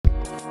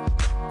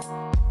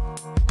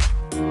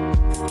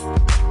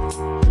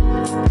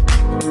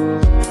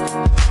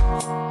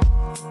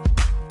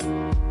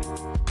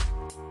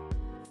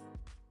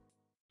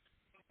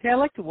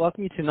to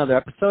welcome you to another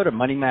episode of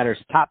Money Matters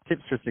Top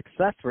Tips for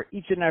Success, where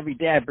each and every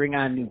day I bring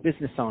on new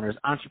business owners,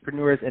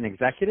 entrepreneurs, and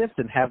executives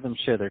and have them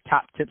share their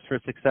top tips for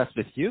success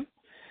with you.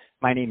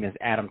 My name is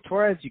Adam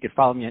Torres. You can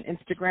follow me on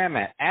Instagram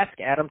at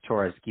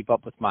AskAdamTorres. Keep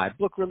up with my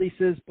book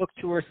releases, book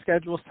tours,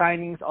 schedule,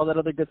 signings, all that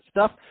other good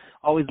stuff.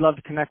 Always love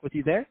to connect with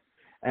you there.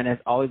 And as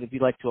always, if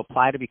you'd like to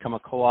apply to become a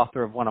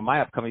co-author of one of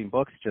my upcoming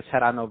books, just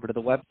head on over to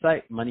the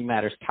website,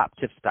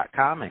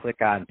 moneymatterstoptips.com, and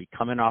click on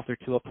Become an Author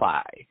to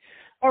apply.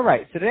 All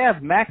right, so today I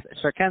have Max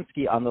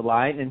Sharkensky on the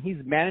line, and he's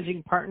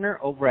managing partner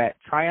over at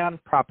Tryon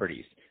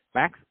Properties.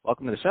 Max,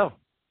 welcome to the show.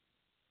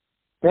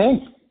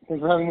 Thanks.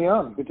 Thanks for having me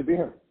on. Good to be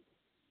here.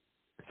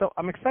 So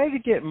I'm excited to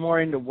get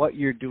more into what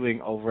you're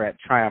doing over at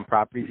Tryon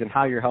Properties and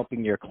how you're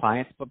helping your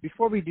clients. But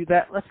before we do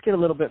that, let's get a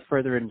little bit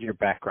further into your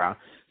background.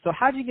 So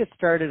how did you get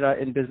started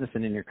in business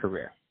and in your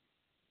career?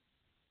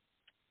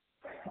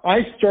 I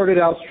started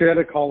out straight out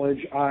of college.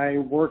 I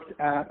worked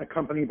at a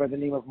company by the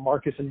name of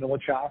Marcus &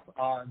 Millichap.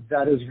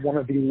 That is one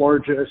of the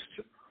largest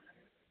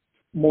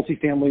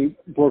multifamily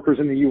brokers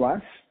in the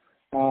U.S.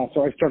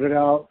 So I started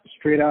out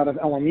straight out of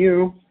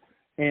LMU,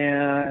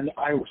 and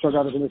I started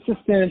out as an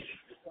assistant,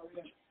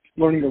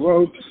 learning the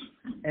ropes,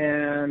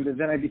 and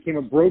then I became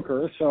a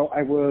broker. So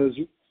I was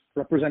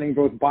representing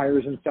both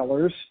buyers and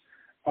sellers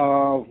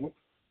of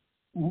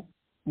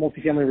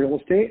multifamily real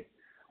estate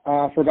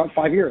for about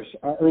 5 years,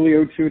 early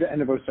 2002 to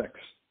end of 2006.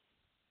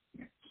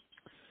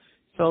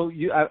 So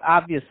you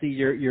obviously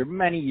you're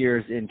many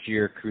years into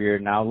your career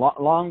now,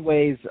 long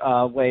ways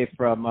away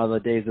from the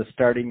days of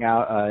starting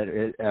out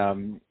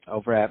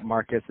over at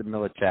Marcus &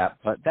 Millichap.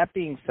 But that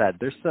being said,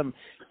 there's some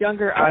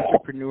younger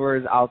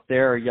entrepreneurs out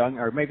there,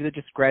 or maybe they're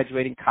just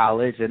graduating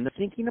college and they're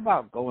thinking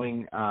about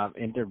going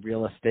into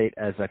real estate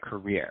as a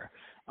career.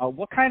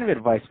 What kind of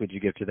advice would you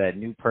give to that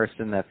new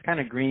person that's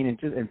kind of green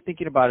and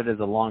thinking about it as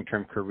a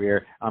long-term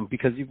career?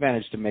 Because you've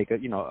managed to make a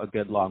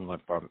good long one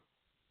from it.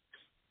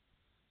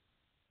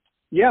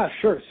 Yeah,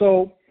 sure.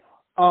 So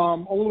a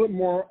little bit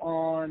more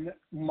on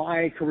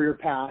my career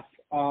path,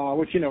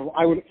 which,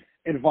 I would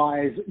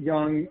advise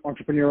young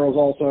entrepreneurs,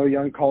 also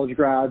young college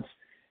grads,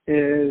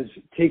 is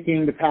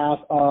taking the path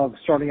of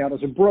starting out as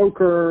a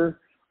broker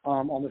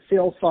on the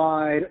sales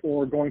side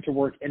or going to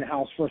work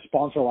in-house for a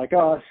sponsor like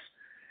us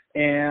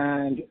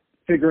and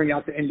figuring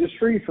out the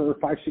industry for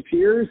 5-6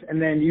 years.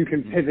 And then you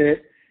can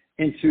pivot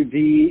into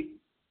the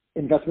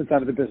investment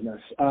side of the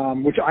business,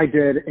 which I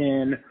did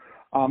in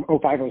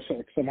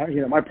 05-06. So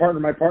my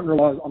partner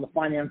was on the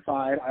finance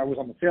side. I was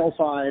on the sales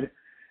side,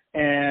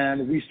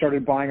 and we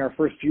started buying our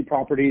first few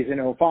properties in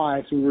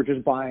 05. So we were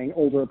just buying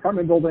older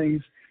apartment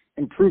buildings,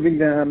 improving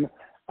them,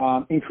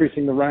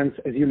 increasing the rents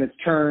as units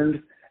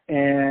turned,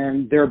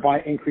 and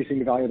thereby increasing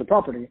the value of the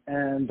property.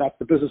 And that's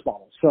the business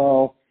model.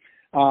 So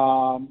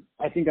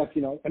I think that's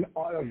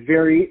a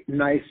very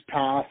nice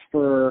path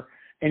for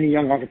any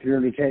young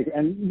entrepreneur to take,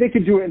 and they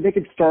could do it. They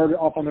could start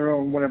off on their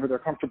own whenever they're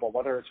comfortable,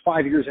 whether it's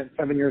 5 years in,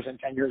 7 years in,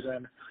 10 years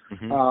in,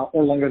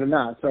 or longer than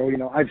that. So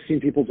I've seen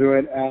people do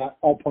it at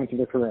all points of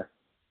their career.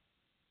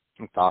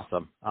 That's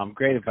awesome.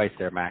 Great advice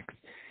there, Max.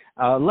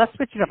 Let's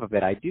switch it up a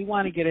bit. I do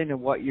want to get into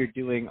what you're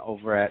doing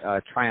over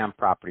at Tryon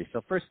Properties.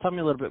 So first, tell me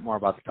a little bit more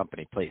about the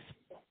company, please.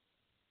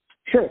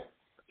 Sure.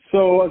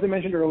 So as I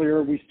mentioned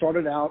earlier, we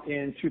started out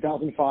in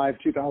 2005,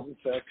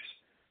 2006.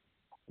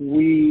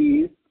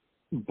 We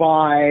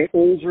buy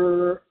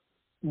older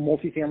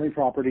multifamily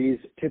properties,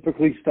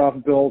 typically stuff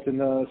built in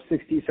the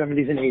 60s,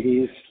 70s, and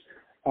 80s.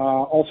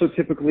 Also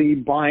typically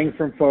buying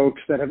from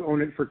folks that have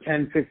owned it for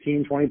 10,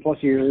 15, 20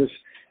 plus years.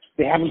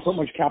 They haven't put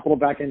much capital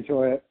back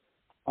into it.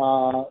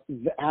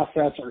 The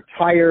assets are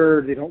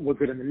tired. They don't look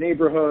good in the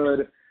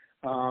neighborhood.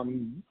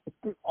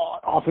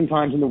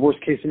 Oftentimes in the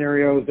worst case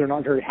scenarios, they're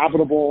not very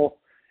habitable.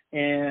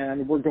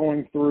 And we're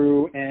going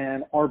through,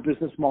 and our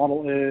business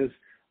model is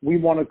we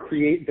want to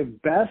create the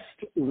best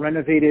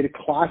renovated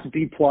Class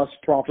B plus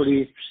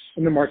property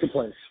in the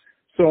marketplace.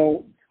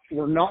 So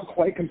we're not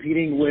quite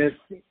competing with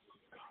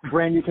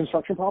brand new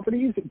construction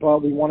properties,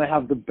 but we want to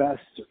have the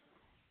best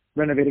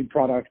renovated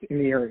product in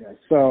the area.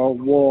 So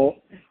we'll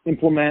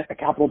implement a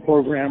capital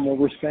program where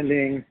we're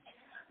spending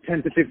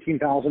 $10,000 to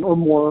 $15,000 or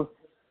more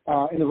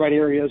in the right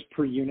areas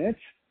per unit.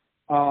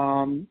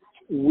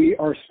 We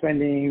are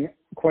spending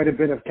quite a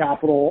bit of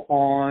capital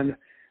on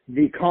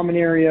the common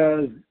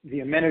areas,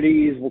 the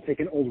amenities. We'll take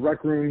an old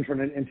rec room,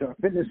 turn it into a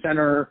fitness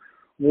center.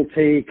 We'll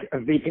take a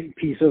vacant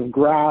piece of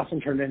grass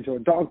and turn it into a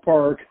dog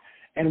park.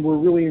 And we're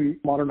really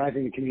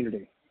modernizing the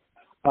community.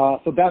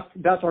 So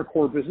that's our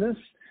core business.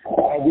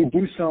 We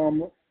do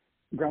some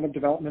ground-up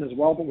development as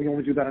well, but we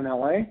only do that in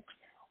LA.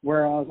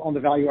 Whereas on the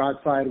value-add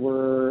side,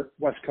 we're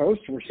West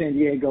Coast. We're San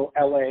Diego,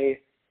 LA,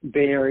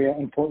 Bay Area,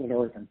 and Portland,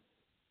 Oregon.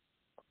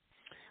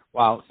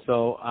 Wow.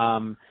 So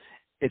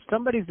if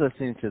somebody's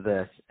listening to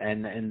this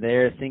and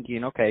they're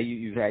thinking, okay,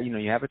 you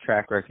have a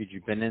track record,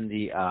 you've been in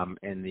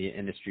the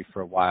industry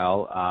for a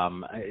while.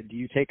 Do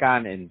you take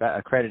on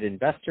accredited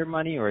investor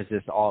money, or is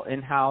this all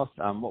in-house?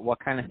 What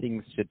kind of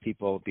things should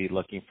people be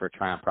looking for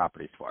Tryon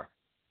Properties for?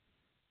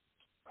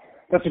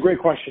 That's a great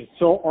question.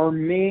 So our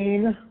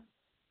main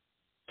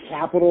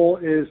capital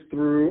is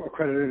through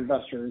accredited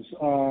investors.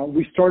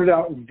 We started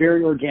out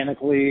very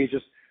organically,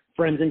 just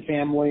friends and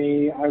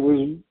family. I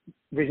was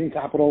raising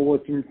capital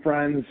with some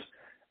friends,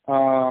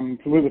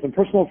 with some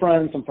personal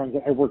friends, some friends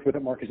that I worked with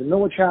at Marcus and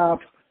Millichap.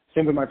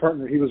 Same with my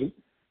partner. He was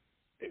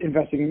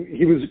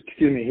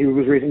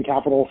raising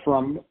capital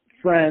from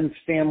friends,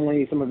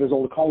 family, some of his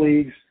old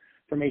colleagues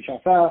from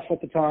HFF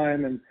at the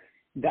time, and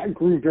that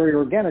grew very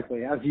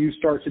organically. As you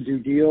start to do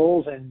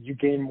deals and you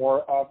gain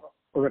more of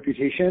a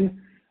reputation,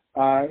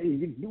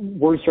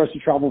 word starts to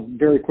travel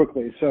very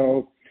quickly.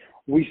 So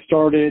we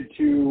started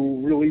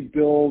to really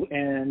build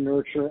and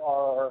nurture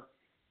our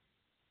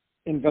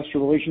investor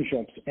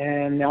relationships,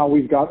 and now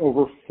we've got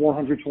over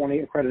 420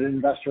 accredited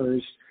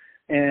investors,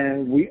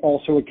 and we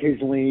also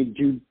occasionally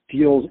do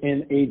deals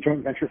in a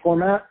joint venture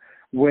format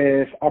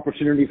with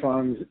opportunity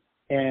funds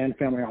and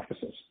family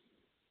offices.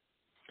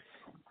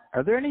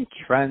 Are there any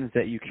trends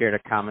that you care to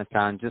comment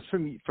on just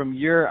from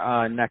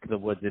your neck of the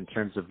woods in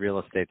terms of real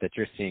estate that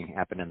you're seeing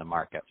happen in the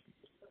market?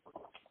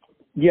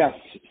 Yes.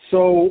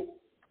 So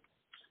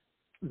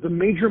the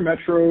major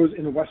metros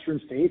in the western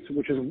states,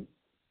 which is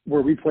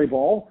where we play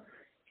ball,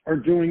 are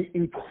doing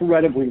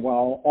incredibly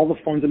well. All the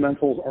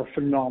fundamentals are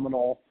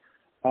phenomenal.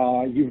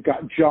 You've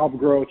got job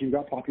growth, you've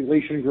got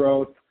population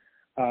growth,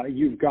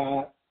 you've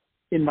got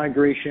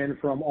in-migration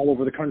from all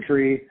over the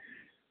country,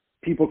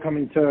 people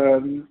coming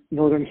to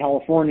Northern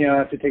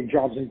California to take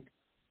jobs in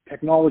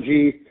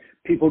technology,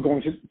 people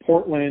going to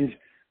Portland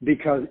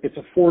because it's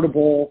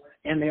affordable,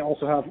 and they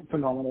also have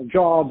phenomenal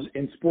jobs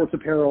in sports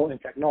apparel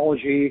and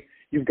technology.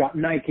 You've got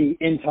Nike,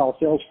 Intel,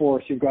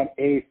 Salesforce. You've got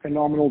a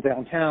phenomenal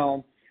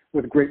downtown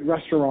with great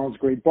restaurants,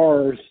 great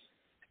bars,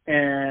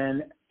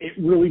 and it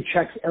really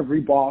checks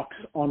every box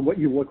on what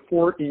you look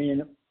for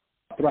in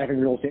a thriving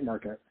real estate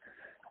market.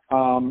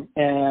 And,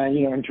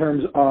 in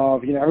terms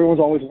of, everyone's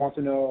always wants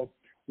to know,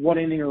 what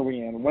inning are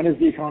we in? When is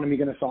the economy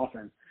going to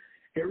soften?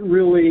 It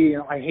really,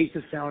 I hate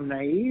to sound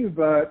naive,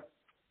 but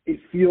it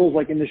feels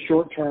like in the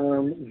short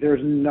term,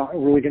 there's not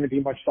really going to be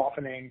much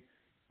softening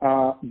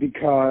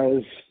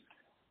because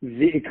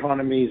the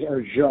economies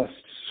are just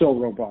so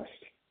robust.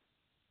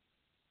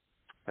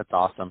 That's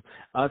awesome.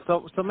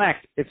 So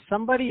Max, if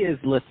somebody is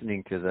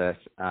listening to this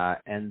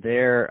and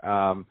they're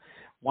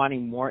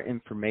wanting more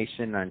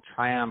information on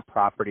Tryon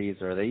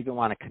Properties, or they even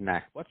want to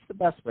connect, what's the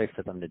best way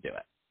for them to do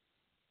it?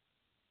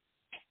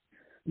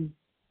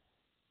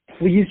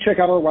 Please check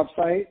out our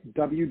website,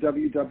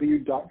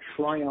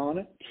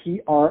 www.tryon,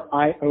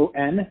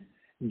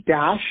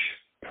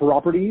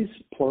 Tryon-properties,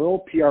 plural,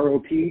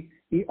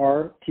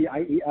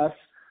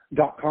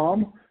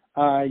 PROPERTIES.com.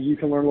 You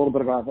can learn a little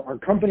bit about our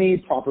company,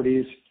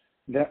 properties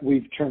that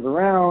we've turned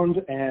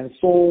around and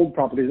sold,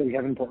 properties that we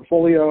have in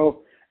portfolio,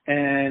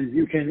 and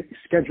you can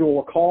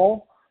schedule a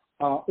call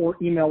or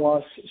email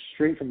us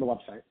straight from the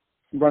website,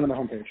 right on the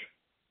homepage.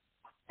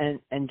 And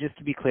just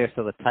to be clear,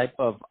 so the type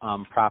of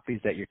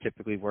properties that you're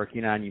typically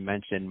working on, you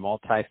mentioned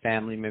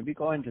multifamily. Maybe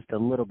go in just a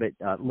little bit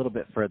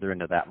further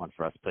into that one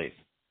for us, please.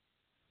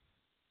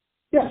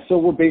 Yeah, so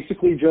we're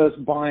basically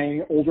just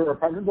buying older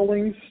apartment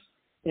buildings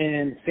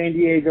in San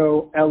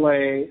Diego,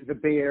 LA, the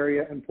Bay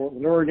Area, and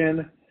Portland,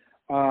 Oregon.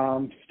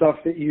 Stuff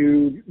that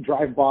you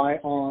drive by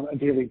on a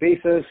daily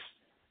basis,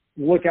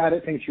 look at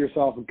it, think to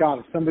yourself,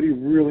 God, somebody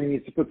really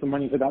needs to put some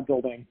money into that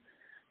building.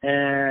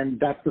 And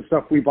that's the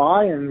stuff we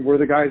buy, and we're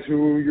the guys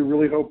who you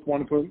really hope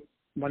want to put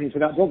money into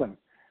that building.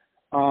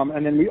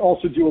 And then we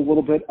also do a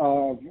little bit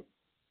of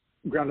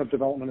ground-up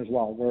development as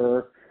well,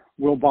 where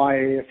we'll buy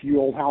a few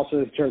old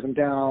houses, tear them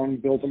down,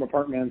 build some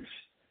apartments,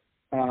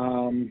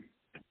 or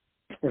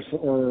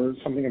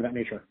something of that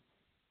nature.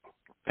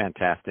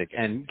 Fantastic.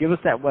 And give us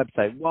that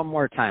website one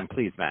more time,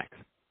 please, Max.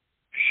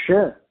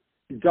 Sure.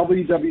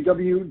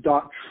 www.tryon,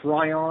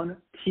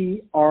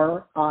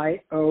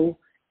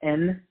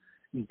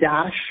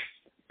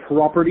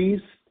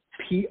 Tryon-properties,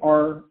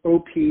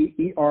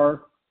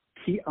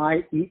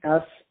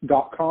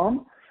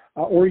 PROPERTIES.com,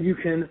 or you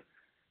can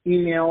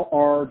email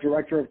our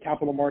Director of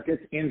Capital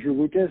Markets, Andrew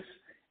Lucas.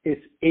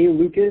 It's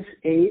alucas,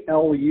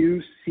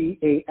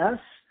 ALUCAS,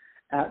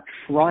 at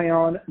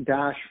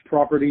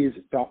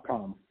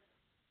tryon-properties.com.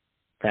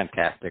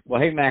 Fantastic.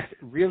 Well, hey, Max,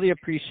 really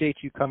appreciate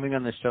you coming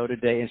on the show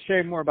today and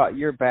sharing more about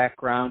your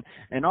background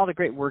and all the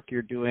great work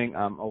you're doing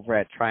over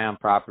at Tryon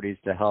Properties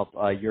to help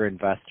your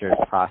investors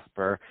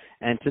prosper.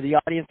 And to the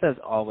audience, as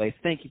always,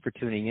 thank you for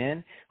tuning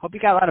in. Hope you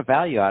got a lot of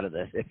value out of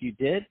this. If you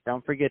did,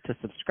 don't forget to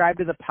subscribe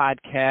to the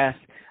podcast,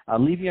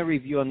 leave me a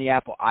review on the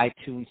Apple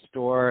iTunes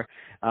store,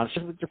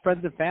 share with your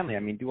friends and family.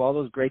 I mean, do all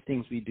those great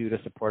things we do to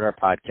support our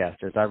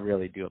podcasters. I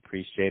really do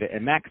appreciate it.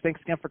 And Max,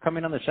 thanks again for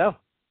coming on the show.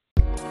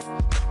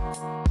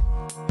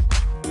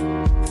 Thank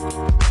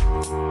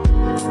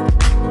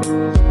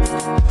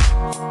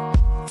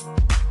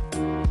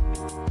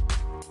you.